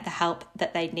people to get the help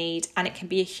that they need, and it can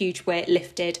be a huge weight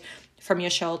lifted from your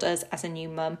shoulders as a new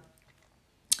mum.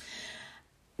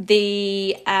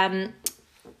 The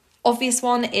obvious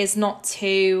one is not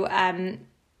to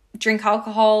drink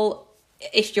alcohol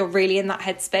if you're really in that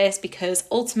headspace, because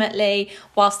ultimately,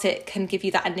 whilst it can give you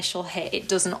that initial hit, it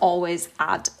doesn't always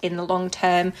add in the long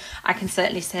term. I can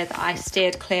certainly say that I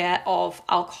steered clear of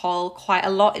alcohol quite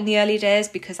a lot in the early days,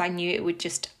 because I knew it would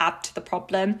just add to the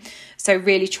problem. So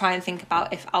really try and think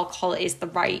about if alcohol is the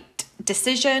right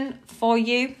decision for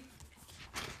you.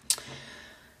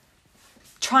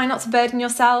 Try not to burden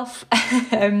yourself.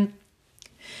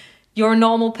 You're a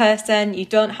normal person. You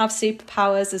don't have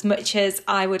superpowers, as much as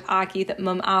I would argue that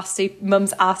mums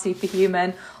are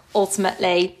superhuman.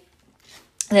 Ultimately,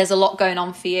 there's a lot going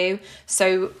on for you.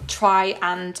 So try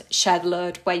and share the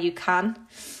load where you can.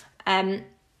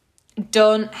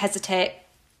 Don't hesitate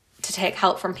to take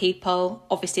help from people.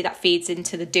 Obviously, that feeds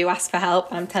into the do ask for help.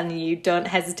 And I'm telling you, don't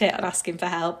hesitate on asking for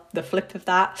help. The flip of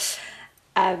that.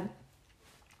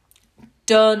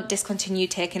 Don't discontinue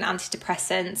taking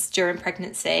antidepressants during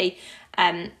pregnancy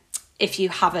if you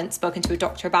haven't spoken to a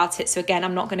doctor about it. So again,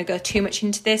 I'm not going to go too much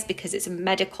into this because it's a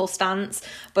medical stance,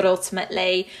 but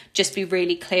ultimately just be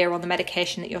really clear on the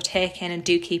medication that you're taking, and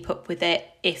do keep up with it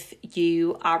if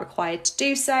you are required to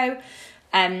do so.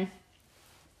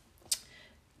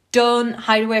 Don't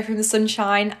hide away from the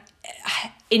sunshine.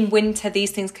 In winter,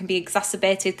 these things can be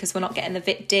exacerbated because we're not getting the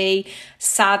Vit D.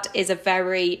 SAD is a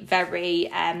very, very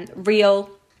real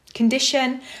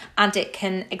condition, and it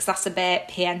can exacerbate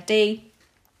PND.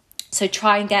 So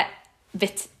try and get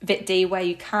Vit D where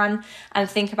you can, and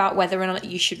think about whether or not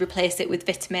you should replace it with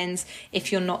vitamins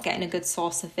if you're not getting a good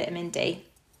source of vitamin D.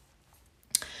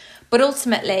 But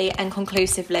ultimately and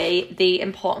conclusively, the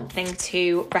important thing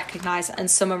to recognise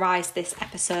and summarise this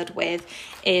episode with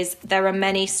is there are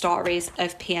many stories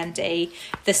of PND.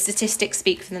 The statistics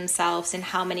speak for themselves in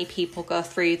how many people go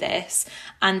through this,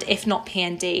 and if not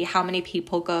PND, how many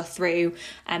people go through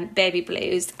baby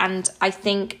blues. And I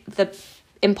think the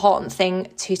important thing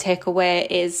to take away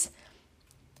is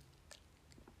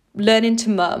learning to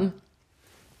mum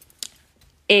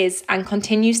is and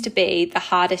continues to be the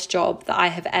hardest job that I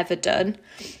have ever done.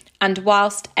 And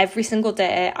whilst every single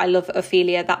day I love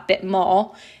Ophelia that bit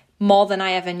more than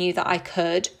I ever knew that I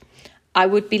could, I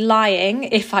would be lying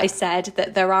if I said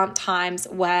that there aren't times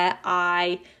where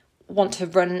I want to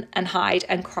run and hide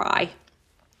and cry,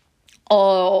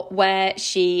 or where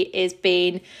she is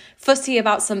being fussy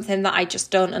about something that I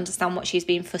just don't understand what she's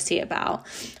being fussy about.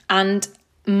 And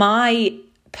my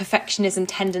perfectionism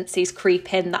tendencies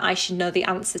creep in that I should know the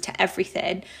answer to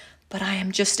everything, but I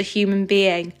am just a human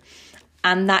being,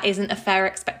 and that isn't a fair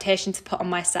expectation to put on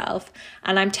myself.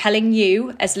 And I'm telling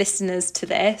you as listeners to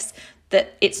this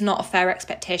that it's not a fair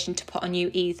expectation to put on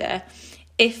you either.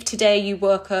 If today you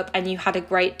woke up and you had a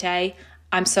great day,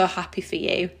 I'm so happy for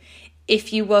you.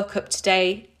 If you woke up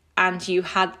today and you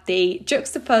had the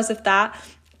juxtapose of that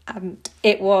and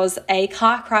it was a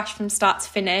car crash from start to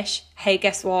finish, hey,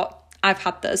 guess what? I've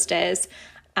had those days,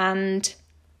 and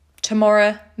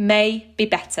tomorrow may be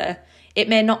better. It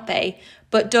may not be,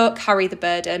 but don't carry the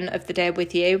burden of the day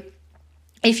with you.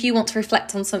 If you want to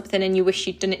reflect on something and you wish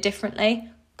you'd done it differently,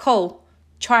 cool,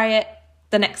 try it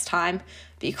the next time.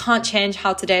 But you can't change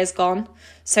how today's gone.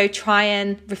 So try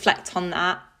and reflect on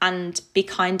that and be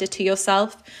kinder to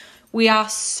yourself. We are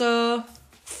so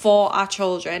for our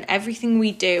children. Everything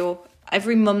we do,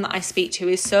 every mum that I speak to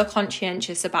is so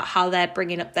conscientious about how they're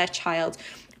bringing up their child,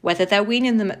 whether they're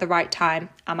weaning them at the right time.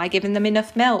 Am I giving them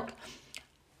enough milk?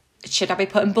 Should I be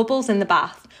putting bubbles in the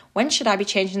bath? When should I be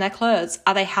changing their clothes?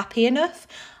 Are they happy enough?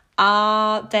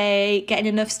 Are they getting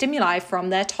enough stimuli from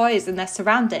their toys and their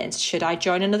surroundings? Should I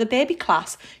join another baby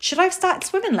class? Should I start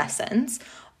swimming lessons?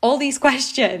 All these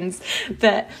questions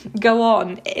that go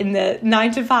on in the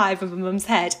 9 to 5 of a mum's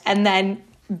head and then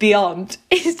beyond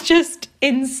is just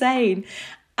insane.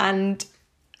 And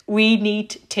we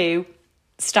need to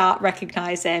start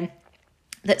recognising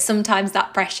that sometimes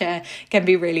that pressure can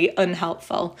be really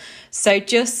unhelpful. So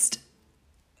just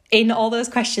in all those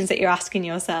questions that you're asking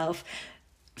yourself,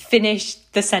 finish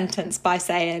the sentence by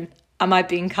saying, am I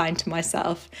being kind to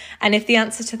myself? And if the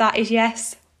answer to that is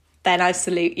yes, then I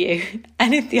salute you.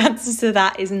 And if the answer to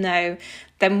that is no,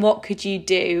 then what could you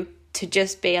do to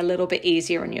just be a little bit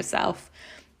easier on yourself?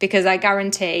 Because I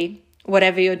guarantee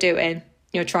whatever you're doing,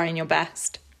 you're trying your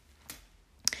best.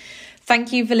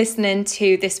 Thank you for listening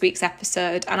to this week's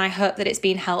episode, and I hope that it's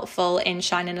been helpful in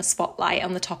shining a spotlight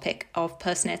on the topic of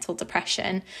postnatal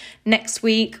depression. Next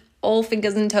week, all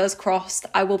fingers and toes crossed,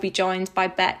 I will be joined by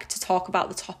Beck to talk about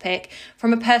the topic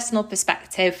from a personal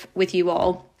perspective with you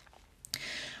all.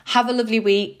 Have a lovely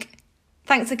week.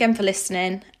 Thanks again for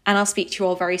listening, and I'll speak to you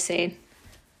all very soon.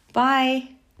 Bye.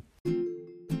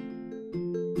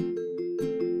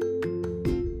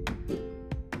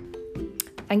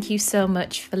 Thank you so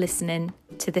much for listening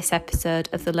to this episode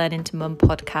of the Learning to Mum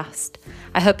podcast.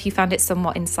 I hope you found it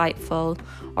somewhat insightful,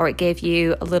 or it gave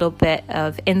you a little bit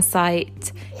of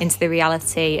insight into the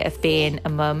reality of being a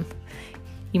mum.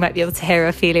 You might be able to hear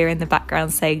Ophelia in the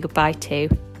background saying goodbye too.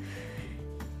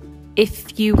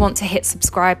 If you want to hit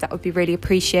subscribe, that would be really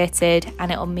appreciated,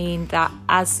 and it'll mean that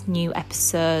as new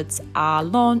episodes are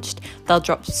launched, they'll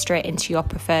drop straight into your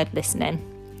preferred listening.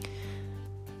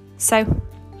 So,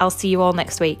 I'll see you all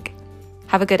next week.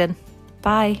 Have a good one.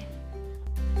 Bye.